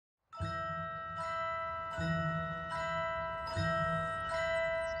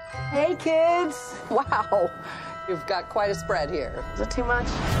Hey, kids. Wow, you've got quite a spread here. Is it too much?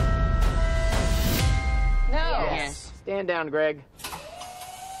 No. Yes. Stand down, Greg.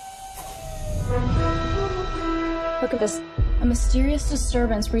 Look at this. A mysterious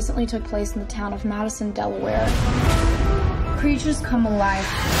disturbance recently took place in the town of Madison, Delaware. Creatures come alive.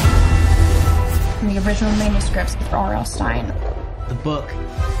 From the original manuscripts of R.L. Stein. The book.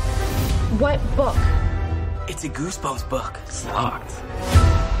 What book? It's a Goosebumps book. It's locked.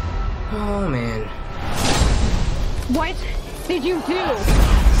 Oh, man. What did you do?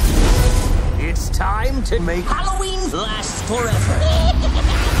 It's time to make Halloween last forever.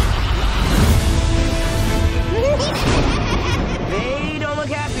 They don't look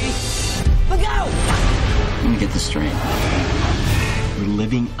happy. Look out! Let me get this straight. We're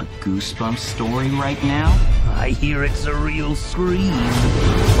living a Goosebumps story right now? I hear it's a real scream.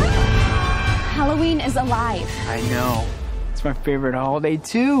 Halloween is alive. I know. It's my favorite holiday,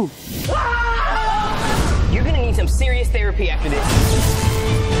 too. You're gonna need some serious therapy after this.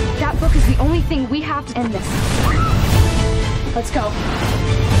 That book is the only thing we have to end this. Let's go.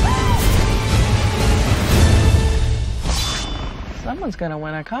 Someone's gonna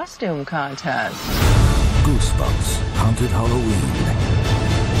win a costume contest. Goosebumps Haunted Halloween.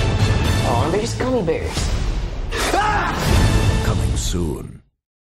 Oh, they're just gummy bears. Coming soon.